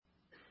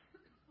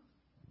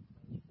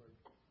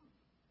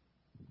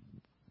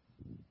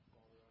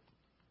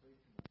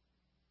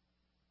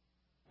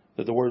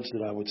that the words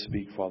that I would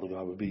speak, Father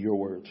God, would be your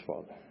words,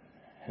 Father.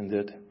 And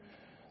that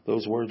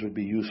those words would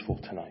be useful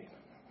tonight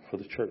for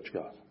the church,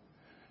 God.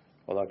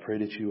 Father, I pray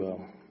that you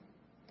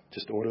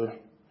just order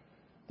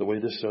the way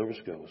this service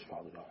goes,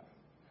 Father God.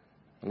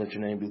 And let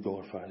your name be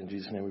glorified. In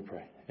Jesus' name we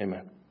pray.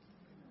 Amen.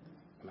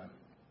 Amen.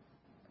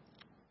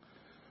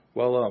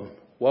 Well,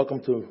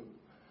 welcome to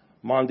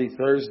Maundy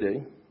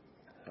Thursday.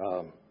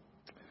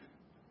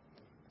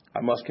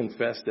 I must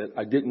confess that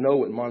I didn't know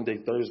what Maundy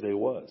Thursday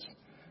was.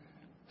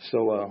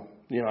 So,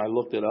 I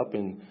looked it up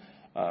and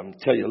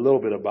tell you a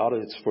little bit about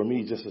it. It's for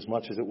me just as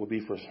much as it would be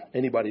for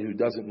anybody who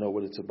doesn't know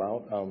what it's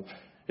about.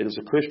 It is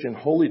a Christian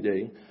holy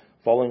day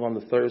falling on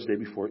the Thursday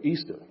before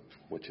Easter,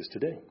 which is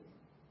today.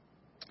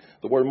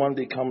 The word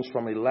Monday comes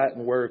from a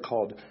Latin word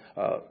called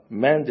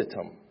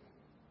mandatum,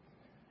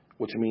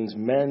 which means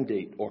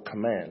mandate or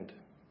command.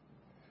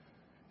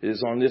 It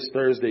is on this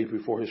Thursday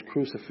before his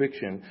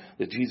crucifixion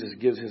that Jesus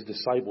gives his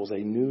disciples a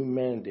new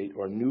mandate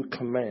or new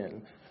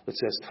command that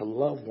says to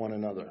love one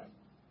another.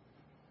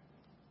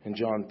 In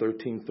John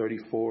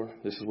 13:34,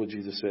 this is what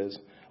Jesus says,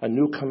 "A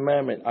new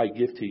commandment I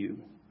give to you,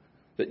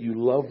 that you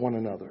love one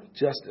another.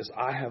 Just as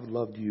I have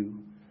loved you,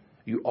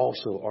 you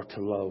also are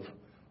to love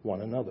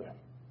one another."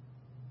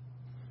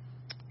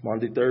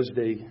 Maundy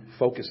Thursday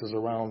focuses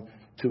around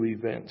two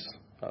events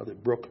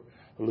that Brooke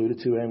alluded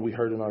to and we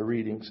heard in our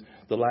readings.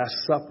 The Last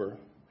Supper,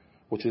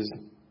 which is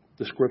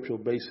the scriptural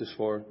basis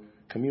for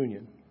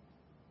communion.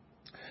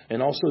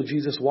 And also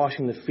Jesus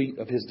washing the feet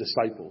of his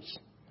disciples.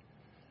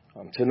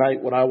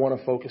 Tonight, what I want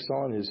to focus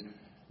on is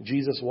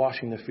Jesus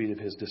washing the feet of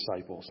his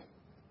disciples.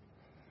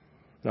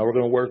 Now, we're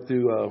going to work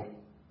through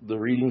the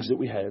readings that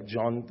we have,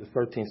 John, the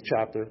 13th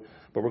chapter,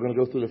 but we're going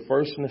to go through the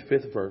 1st and the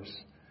 5th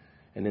verse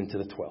and into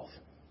the 12th.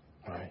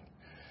 All right.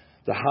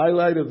 The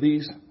highlight of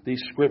these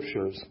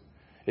scriptures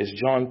is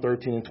John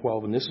 13 and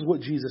 12. And this is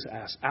what Jesus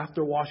asked.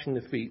 After washing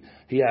the feet,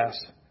 he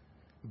asked,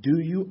 "Do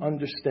you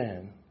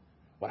understand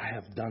what I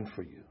have done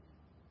for you?"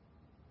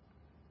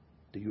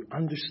 Do you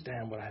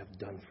understand what I have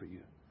done for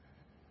you?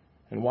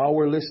 And while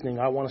we're listening,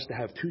 I want us to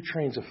have two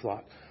trains of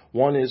thought.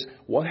 One is,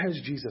 what has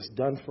Jesus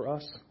done for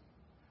us?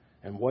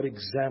 And what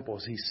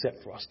examples he set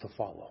for us to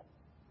follow?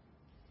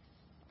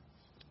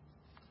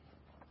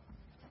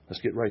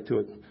 Let's get right to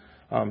it.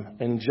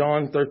 In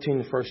John 13,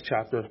 the first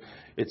chapter,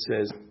 it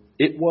says,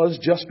 "It was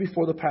just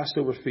before the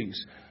Passover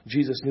feast.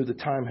 Jesus knew the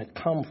time had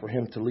come for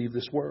him to leave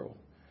this world.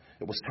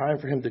 It was time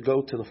for him to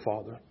go to the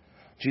Father.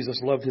 Jesus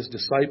loved his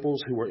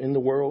disciples who were in the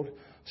world,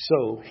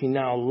 so he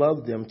now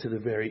loved them to the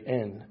very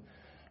end."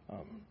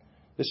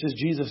 This is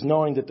Jesus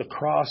knowing that the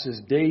cross is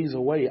days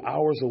away,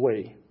 hours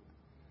away.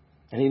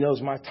 And he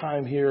knows my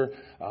time here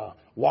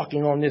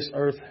walking on this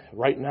earth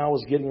right now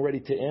is getting ready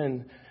to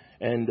end.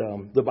 And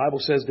the Bible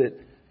says that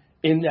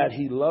in that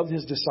he loved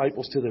his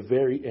disciples to the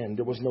very end.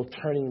 There was no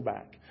turning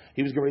back.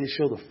 He was ready to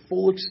show the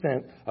full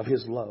extent of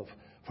his love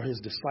for his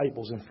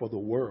disciples and for the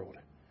world,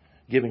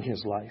 giving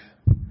his life.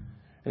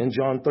 And in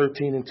John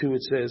 13 and 2,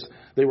 it says,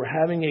 they were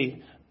having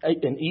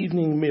an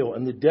evening meal,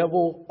 and the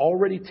devil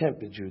already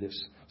tempted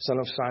Judas, son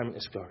of Simon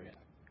Iscariot.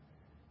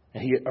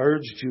 And he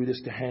urged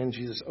Judas to hand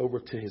Jesus over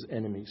to his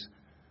enemies.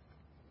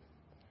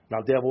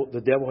 Now,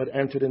 the devil had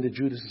entered into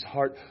Judas'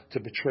 heart to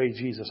betray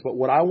Jesus. But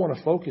what I want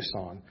to focus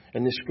on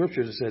in this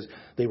scripture, it says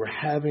they were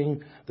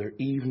having their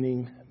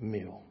evening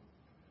meal.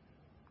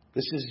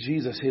 This is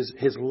Jesus,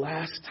 his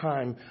last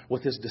time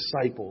with his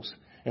disciples.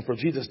 And for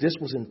Jesus, this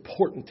was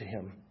important to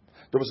him.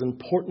 There was an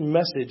important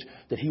message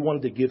that he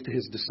wanted to give to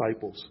his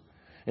disciples.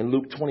 In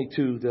Luke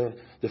 22, the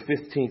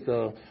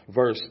 15th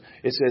verse,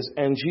 it says,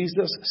 "And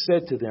Jesus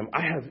said to them,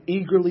 I have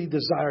eagerly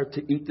desired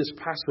to eat this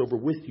Passover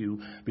with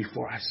you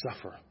before I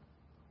suffer."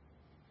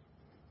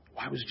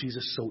 Why was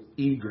Jesus so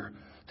eager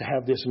to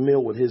have this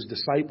meal with his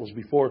disciples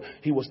before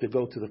he was to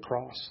go to the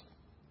cross?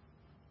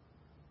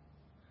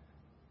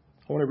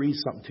 I want to read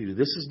something to you.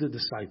 This is the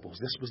disciples.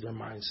 This was their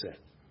mindset.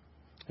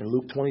 In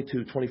Luke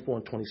 22, 24,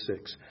 and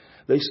 26,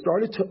 they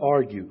started to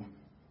argue.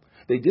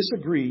 They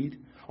disagreed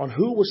on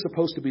who was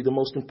supposed to be the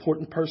most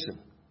important person.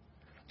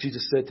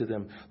 Jesus said to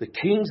them, "The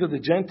kings of the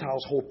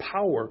Gentiles hold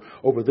power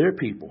over their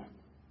people,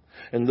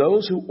 and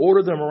those who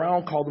order them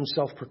around call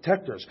themselves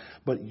protectors.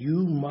 But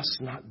you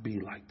must not be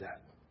like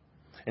that.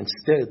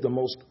 Instead, the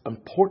most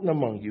important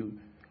among you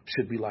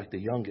should be like the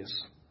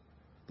youngest.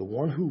 The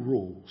one who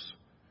rules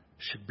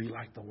should be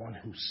like the one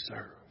who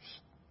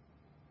serves."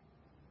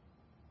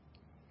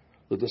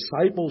 The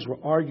disciples were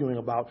arguing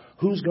about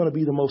who's going to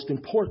be the most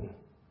important.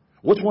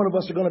 Which one of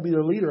us are going to be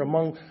the leader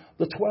among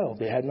the 12?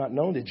 They had not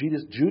known that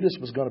Judas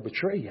was going to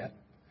betray yet.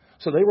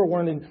 So they were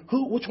wondering,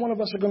 which one of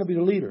us are going to be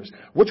the leaders?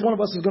 Which one of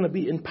us is going to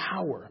be in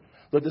power?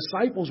 The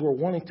disciples were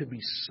wanting to be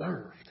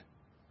served.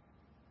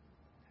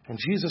 And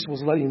Jesus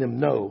was letting them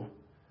know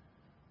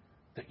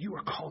that you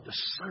are called to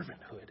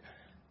servanthood.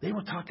 They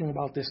were talking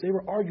about this. They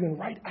were arguing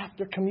right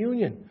after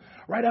communion,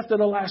 right after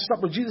the Last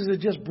Supper. Jesus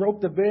had just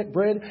broke the bread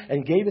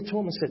and gave it to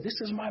them and said,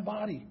 "This is my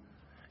body."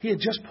 He had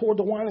just poured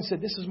the wine and said,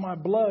 "This is my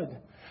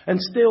blood." And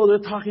still they're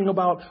talking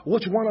about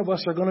which one of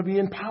us are going to be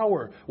in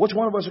power, which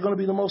one of us are going to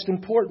be the most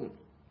important.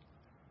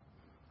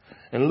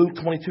 In Luke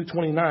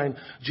 22:29,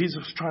 Jesus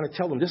was trying to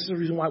tell them, this is the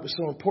reason why it was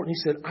so important.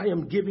 He said, I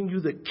am giving you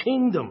the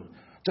kingdom,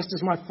 just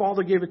as my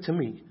Father gave it to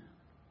me.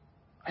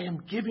 I am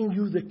giving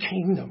you the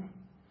kingdom.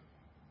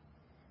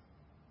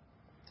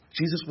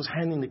 Jesus was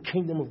handing the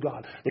kingdom of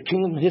God, the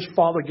kingdom his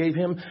Father gave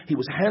him. He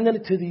was handing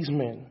it to these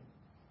men,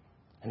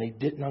 and they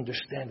didn't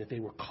understand that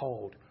they were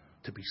called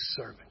to be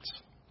servants.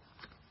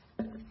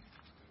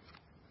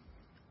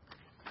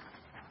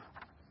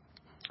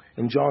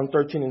 In John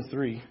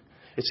 13:3,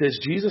 it says,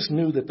 Jesus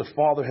knew that the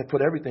Father had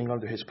put everything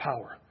under his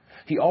power.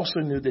 He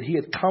also knew that he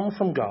had come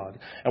from God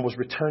and was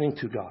returning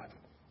to God.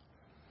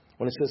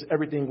 When it says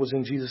everything was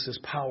in Jesus'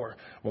 power,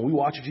 when we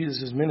watch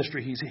Jesus'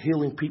 ministry, he's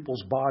healing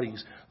people's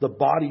bodies. The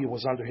body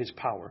was under his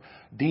power.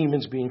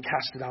 Demons being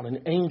casted out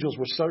and angels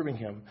were serving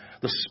him.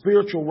 The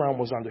spiritual realm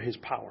was under his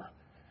power.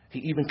 He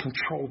even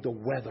controlled the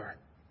weather.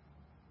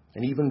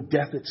 And even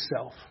death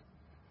itself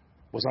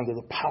was under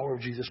the power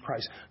of Jesus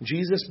Christ.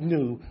 Jesus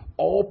knew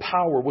all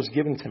power was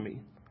given to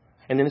me.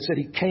 And then it said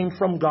he came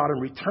from God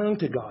and returned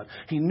to God.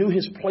 He knew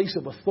his place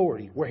of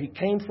authority, where he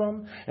came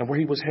from and where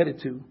he was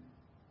headed to.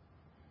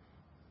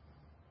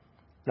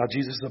 Now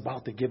Jesus is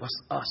about to give us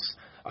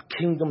a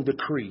kingdom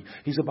decree.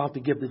 He's about to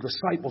give the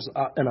disciples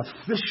an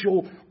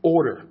official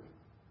order.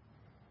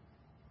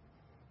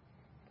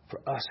 For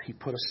us, he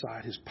put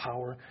aside his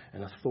power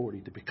and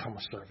authority to become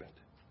a servant.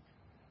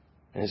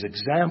 And his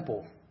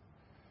example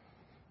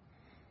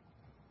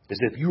is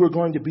if you are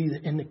going to be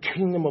in the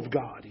kingdom of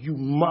God, you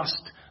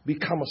must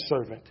become a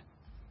servant.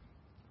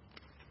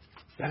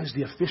 That is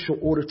the official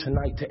order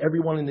tonight to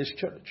everyone in this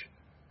church.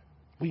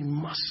 We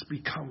must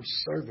become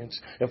servants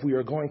if we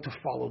are going to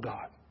follow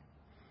God.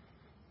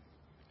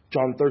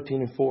 John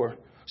 13:4.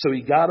 So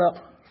he got up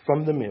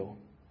from the meal.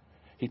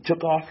 He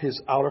took off his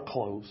outer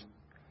clothes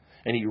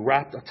and he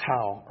wrapped a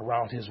towel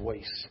around his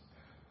waist.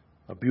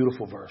 A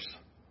beautiful verse.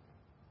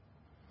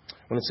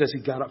 When it says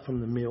he got up from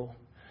the meal,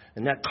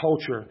 in that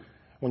culture,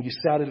 when you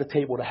sat at a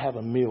table to have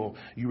a meal,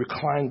 you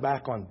reclined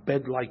back on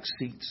bed-like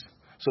seats.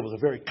 So it was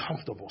a very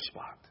comfortable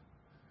spot.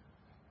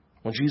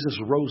 When Jesus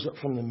rose up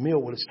from the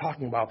meal, what it's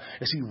talking about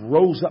is he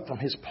rose up from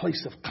his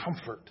place of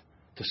comfort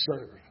to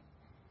serve.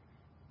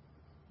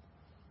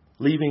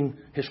 Leaving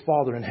his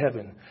Father in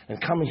heaven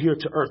and coming here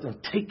to earth and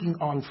taking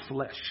on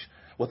flesh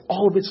with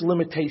all of its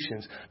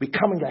limitations,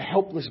 becoming a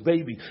helpless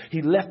baby.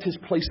 He left his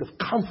place of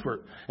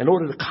comfort in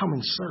order to come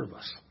and serve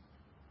us.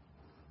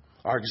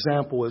 Our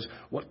example is,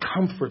 what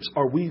comforts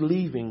are we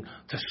leaving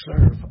to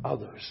serve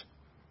others?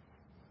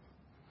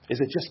 Is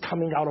it just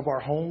coming out of our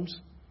homes?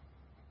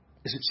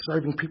 Is it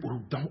serving people who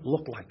don't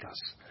look like us?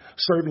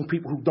 Serving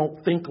people who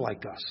don't think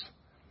like us?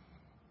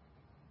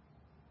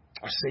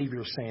 Our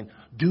Savior is saying,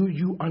 do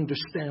you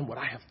understand what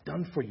I have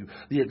done for you?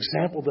 The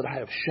example that I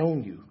have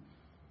shown you.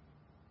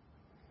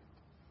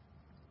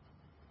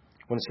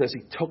 When it says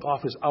he took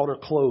off his outer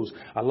clothes,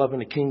 I love in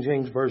the King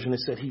James Version, it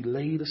said he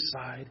laid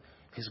aside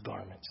his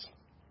garments.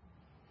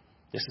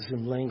 This is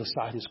him laying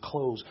aside his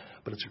clothes,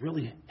 but it's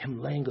really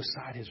him laying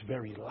aside his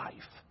very life.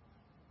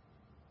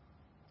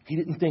 He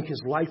didn't think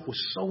his life was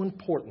so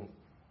important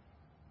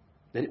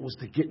that it was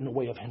to get in the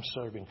way of him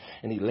serving.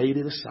 And he laid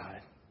it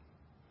aside.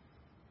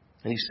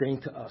 And he's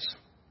saying to us,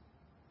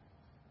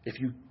 if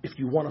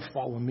you want to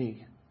follow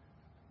me,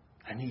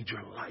 I need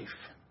your life.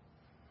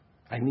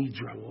 I need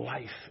your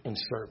life in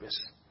service.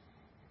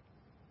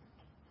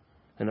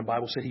 And the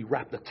Bible said he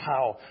wrapped a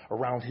towel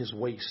around his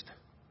waist.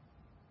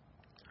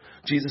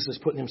 Jesus is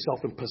putting himself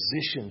in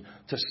position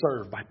to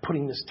serve by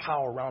putting this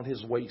towel around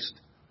his waist.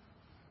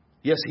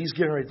 Yes, he's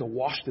getting ready to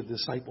wash the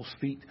disciples'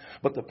 feet,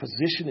 but the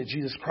position that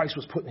Jesus Christ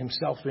was putting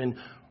himself in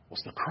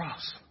was the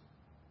cross.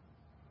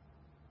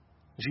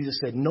 Jesus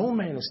said, no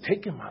man has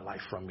taken my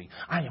life from me.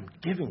 I am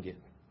giving it.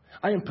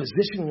 I am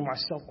positioning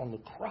myself on the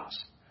cross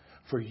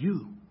for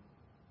you.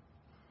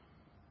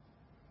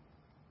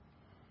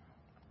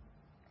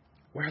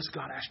 Where has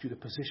God asked you to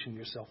position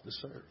yourself to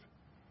serve?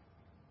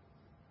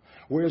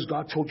 Where has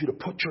God told you to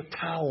put your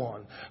towel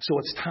on so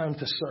it's time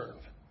to serve?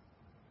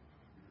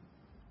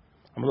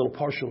 I'm a little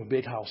partial to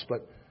Big House,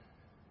 but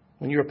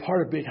when you're a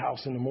part of Big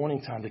House in the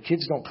morning time, the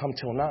kids don't come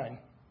till 9.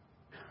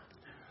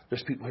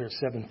 There's people here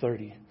at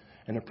 7:30,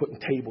 and they're putting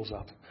tables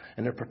up,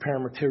 and they're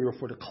preparing material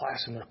for the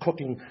class, and they're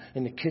cooking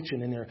in the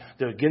kitchen, and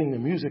they're getting the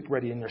music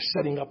ready, and they're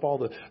setting up all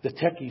the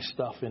techie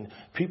stuff, and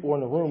people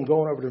in the room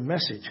going over their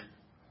message.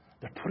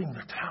 They're putting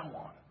their towel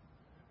on.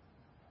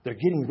 They're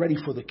getting ready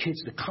for the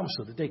kids to come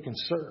so that they can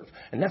serve.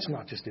 And that's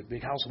not just at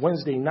Big House.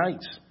 Wednesday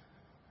nights,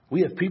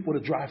 we have people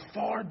that drive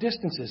far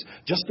distances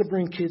just to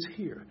bring kids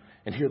here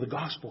and hear the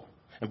gospel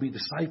and be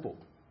discipled,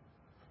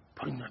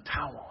 putting their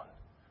towel on.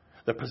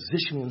 They're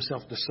positioning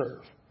themselves to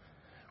serve.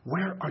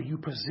 Where are you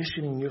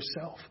positioning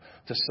yourself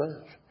to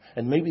serve?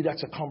 And maybe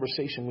that's a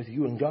conversation with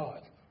you and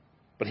God.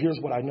 But here's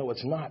what I know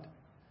it's not.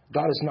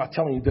 God is not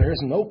telling you there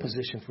is no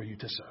position for you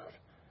to serve.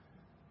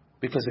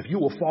 Because if you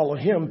will follow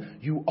him,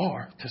 you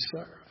are to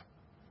serve.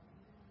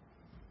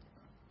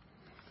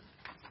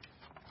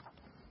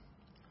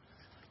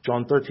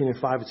 John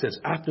 13:5, it says,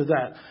 after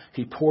that,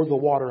 he poured the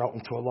water out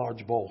into a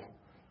large bowl.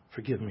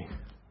 Forgive me.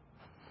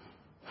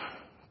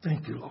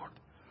 Thank you, Lord.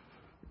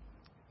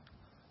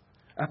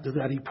 After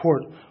that, he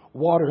poured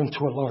water into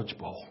a large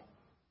bowl.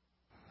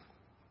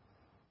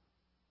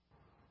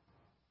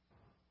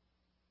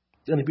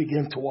 Then he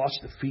began to wash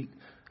the feet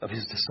of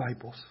his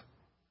disciples.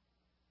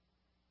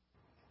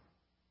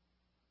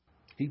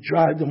 He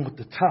dried them with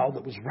the towel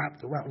that was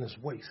wrapped around his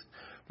waist.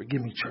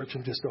 Forgive me, church,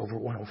 I'm just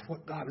overwhelmed with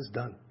what God has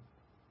done.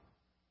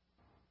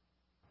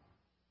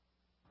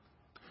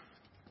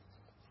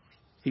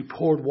 He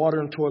poured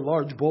water into a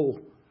large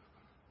bowl.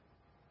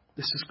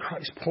 This is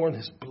Christ pouring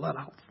his blood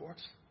out for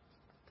us.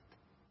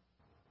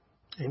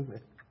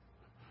 Amen.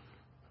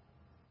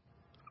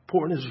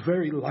 Pouring his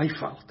very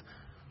life out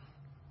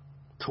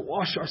to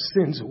wash our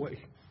sins away.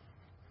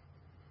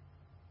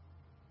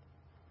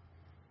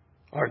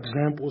 Our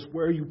example is,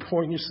 where are you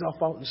pouring yourself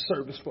out in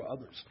service for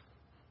others?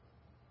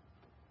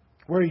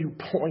 Where are you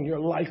pouring your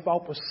life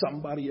out for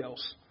somebody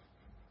else?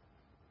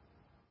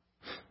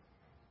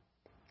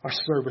 Our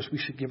service, we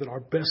should give it our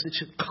best. It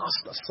should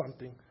cost us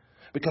something,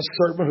 because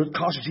servanthood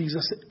cost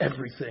Jesus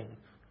everything.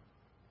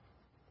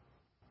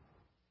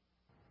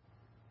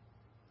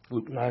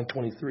 Luke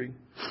 9:23,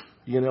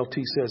 the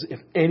NLT says, if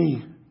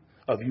any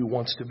of you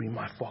wants to be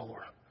my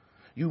follower,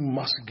 you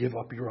must give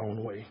up your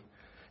own way.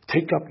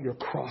 Take up your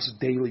cross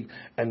daily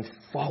and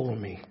follow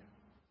me.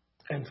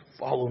 And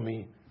follow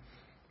me.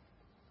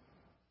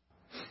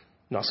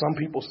 Now, some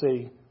people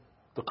say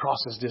the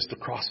cross is this, the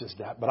cross is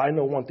that. But I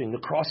know one thing. The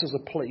cross is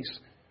a place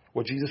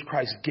where Jesus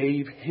Christ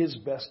gave his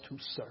best to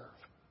serve.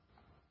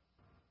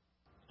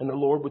 And the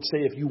Lord would say,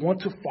 if you want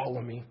to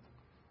follow me,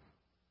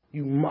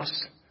 you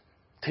must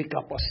take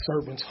up a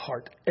servant's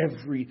heart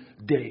every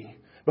day,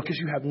 because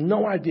you have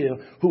no idea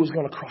who is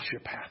going to cross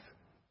your path.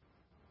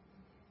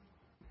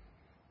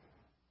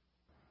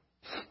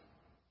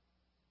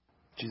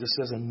 Jesus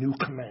says, a new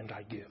command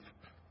I give.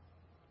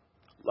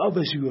 Love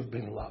as you have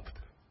been loved.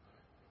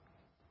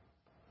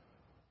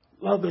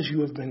 Love as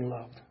you have been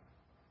loved.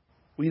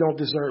 We don't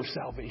deserve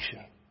salvation.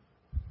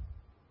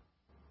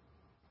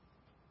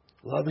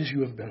 Love as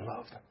you have been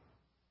loved.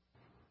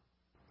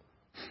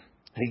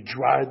 And he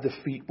dried the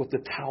feet with the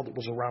towel that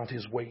was around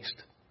his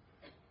waist.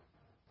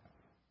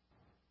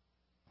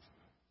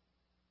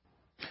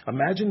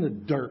 Imagine the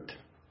dirt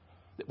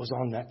that was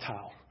on that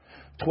towel.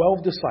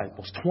 12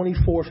 disciples,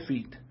 24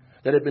 feet,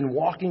 that had been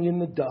walking in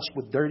the dust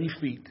with dirty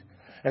feet.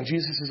 And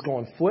Jesus is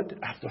going foot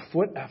after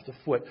foot after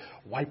foot,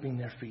 wiping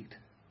their feet.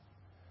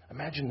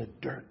 Imagine the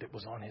dirt that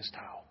was on his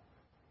towel.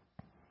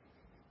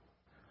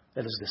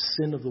 That is the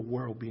sin of the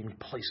world being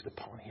placed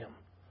upon him.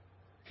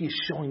 He is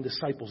showing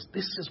disciples,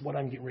 this is what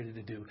I'm getting ready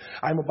to do.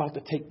 I'm about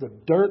to take the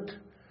dirt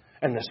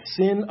and the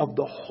sin of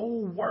the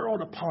whole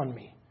world upon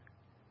me.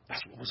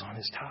 That's what was on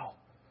his towel.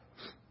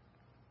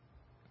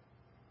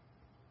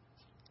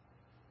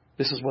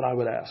 This is what I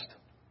would ask.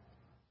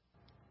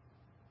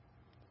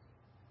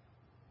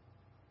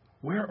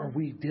 Where are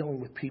we dealing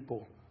with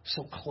people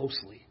so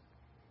closely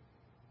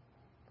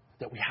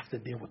that we have to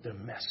deal with their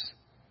mess?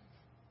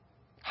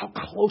 How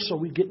close are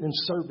we getting in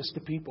service to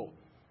people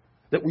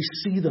that we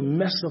see the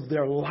mess of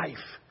their life?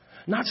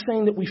 Not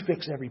saying that we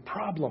fix every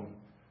problem,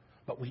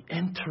 but we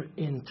enter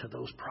into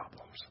those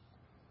problems.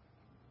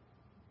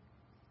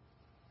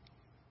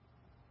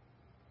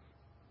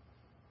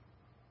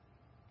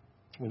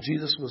 When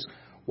Jesus was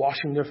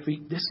washing their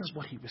feet, this is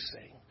what he was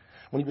saying.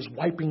 When he was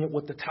wiping it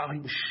with the towel, he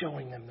was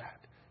showing them that.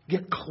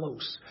 Get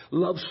close.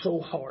 Love so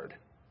hard.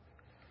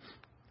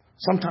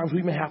 Sometimes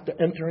we may have to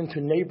enter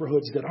into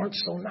neighborhoods that aren't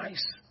so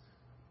nice.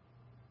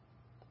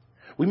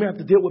 We may have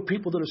to deal with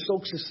people that are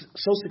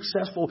so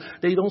successful,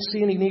 they don't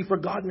see any need for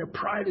God, and their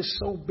pride is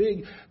so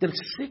big that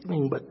it's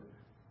sickening, but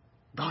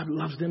God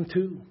loves them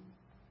too.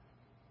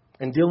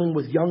 And dealing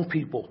with young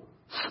people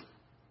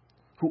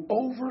who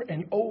over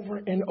and over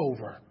and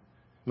over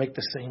make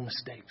the same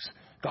mistakes.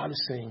 God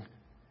is saying,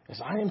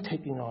 as I am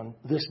taking on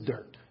this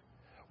dirt,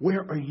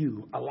 where are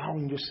you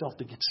allowing yourself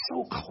to get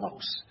so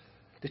close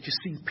that you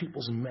see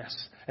people's mess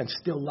and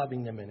still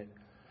loving them in it?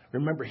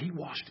 Remember, he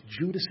washed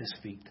Judas's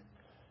feet,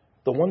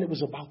 the one that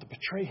was about to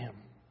betray him.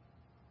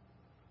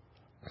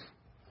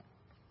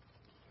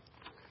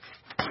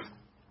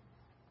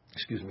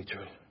 Excuse me,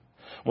 church.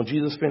 When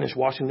Jesus finished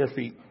washing their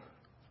feet,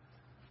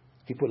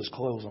 he put his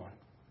clothes on.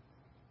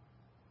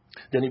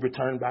 Then he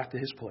returned back to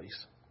his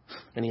place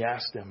and he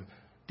asked them,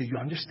 do you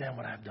understand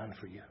what I've done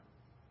for you?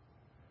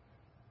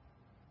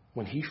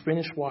 When he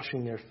finished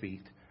washing their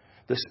feet,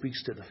 this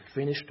speaks to the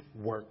finished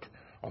work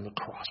on the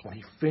cross. When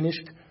he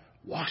finished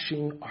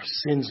washing our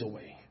sins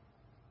away.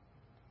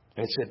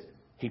 And it said,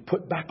 he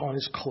put back on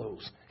his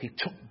clothes. He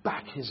took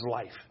back his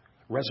life,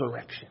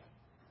 resurrection.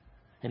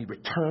 And he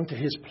returned to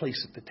his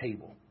place at the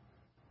table.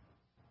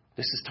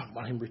 This is talking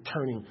about him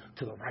returning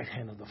to the right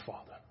hand of the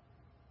Father.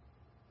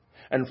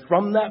 And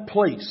from that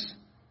place,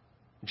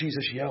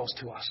 Jesus yells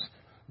to us,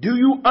 do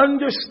you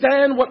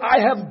understand what I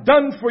have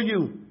done for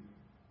you?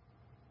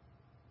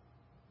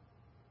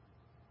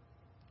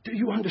 Do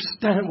you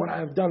understand what I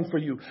have done for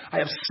you? I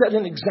have set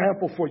an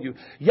example for you.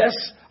 Yes,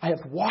 I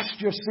have washed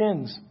your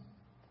sins.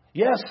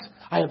 Yes,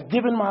 I have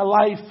given my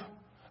life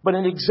but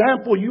an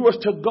example. You are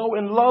to go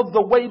and love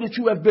the way that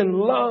you have been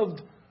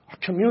loved. Our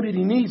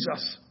community needs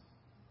us.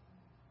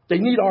 They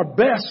need our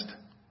best.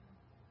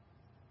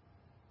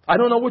 I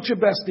don't know what your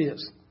best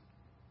is.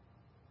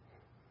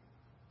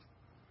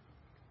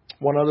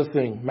 One other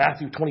thing,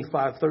 Matthew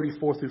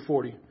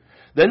 25:34-40.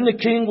 Then the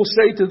king will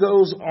say to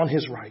those on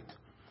his right,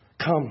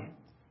 come,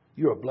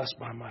 you are blessed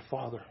by my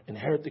Father.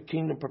 Inherit the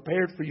kingdom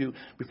prepared for you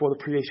before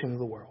the creation of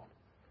the world.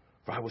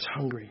 For I was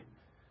hungry,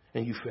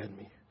 and you fed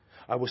me.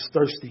 I was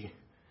thirsty,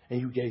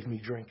 and you gave me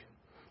drink.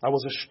 I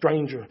was a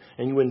stranger,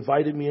 and you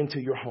invited me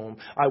into your home.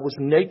 I was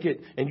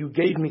naked, and you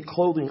gave me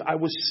clothing. I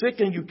was sick,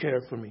 and you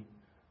cared for me.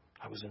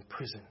 I was in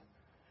prison,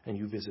 and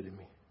you visited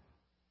me.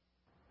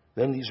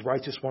 Then these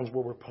righteous ones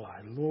will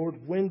reply, Lord,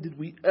 when did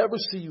we ever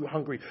see you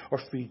hungry or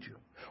feed you,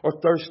 or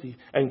thirsty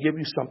and give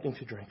you something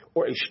to drink,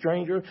 or a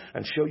stranger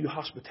and show you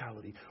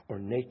hospitality, or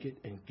naked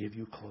and give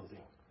you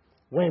clothing?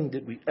 When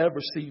did we ever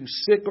see you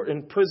sick or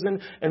in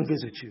prison and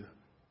visit you?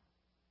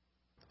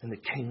 And the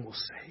king will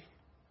say,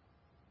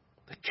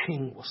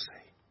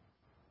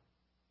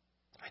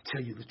 I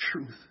tell you the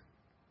truth.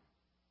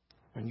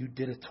 When you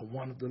did it to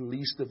one of the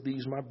least of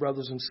these, my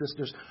brothers and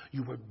sisters,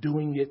 you were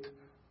doing it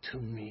to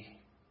me.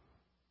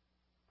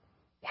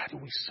 Why do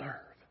we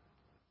serve?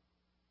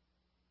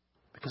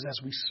 Because as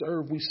we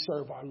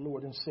serve our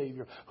Lord and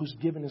Savior who's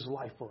given his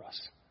life for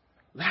us.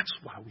 That's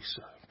why we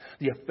serve.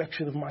 The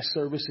affection of my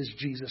service is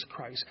Jesus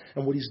Christ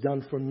and what he's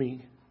done for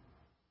me.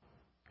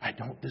 I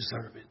don't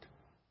deserve it.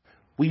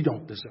 We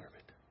don't deserve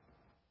it.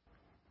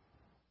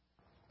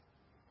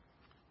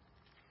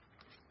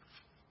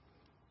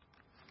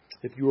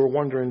 If you were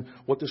wondering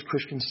what does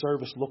Christian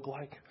service look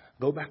like,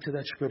 go back to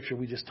that scripture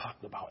we just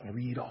talked about and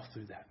read all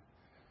through that.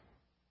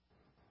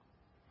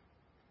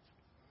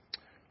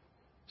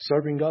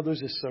 Serving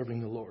others is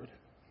serving the Lord.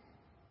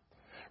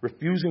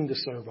 Refusing to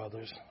serve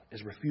others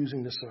is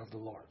refusing to serve the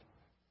Lord.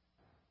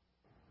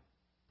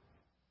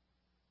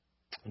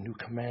 A new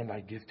command I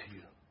give to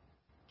you,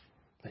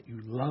 that you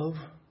love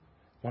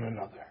one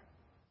another.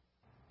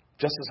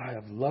 Just as I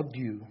have loved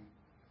you,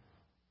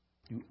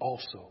 you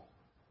also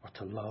are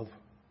to love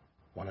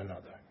one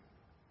another.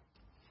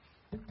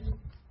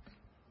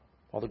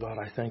 Father God,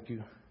 I thank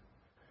you.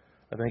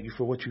 I thank you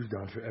for what you've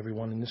done for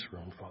everyone in this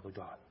room, Father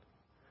God.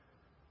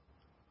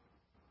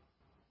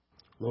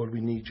 Lord,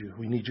 we need you.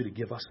 We need you to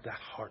give us that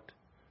heart.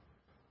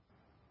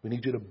 We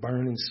need you to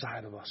burn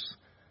inside of us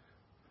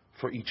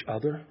for each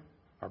other,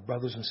 our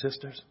brothers and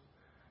sisters,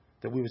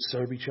 that we would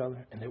serve each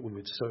other and that we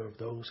would serve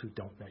those who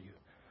don't know you.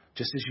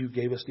 Just as you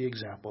gave us the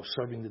example of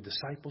serving the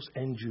disciples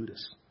and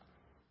Judas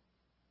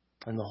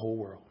and the whole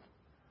world.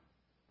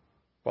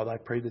 Father, I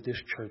pray that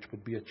this church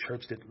would be a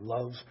church that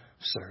loves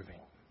serving.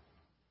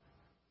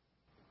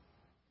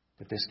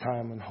 At this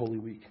time on Holy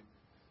Week,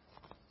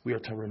 we are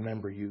to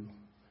remember you.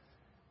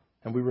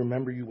 And we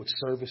remember you with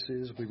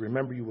services. We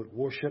remember you with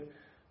worship.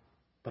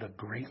 But a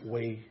great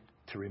way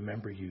to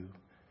remember you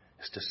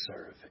is to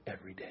serve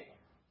every day.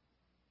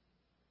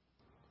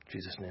 In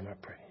Jesus' name I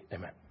pray.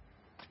 Amen.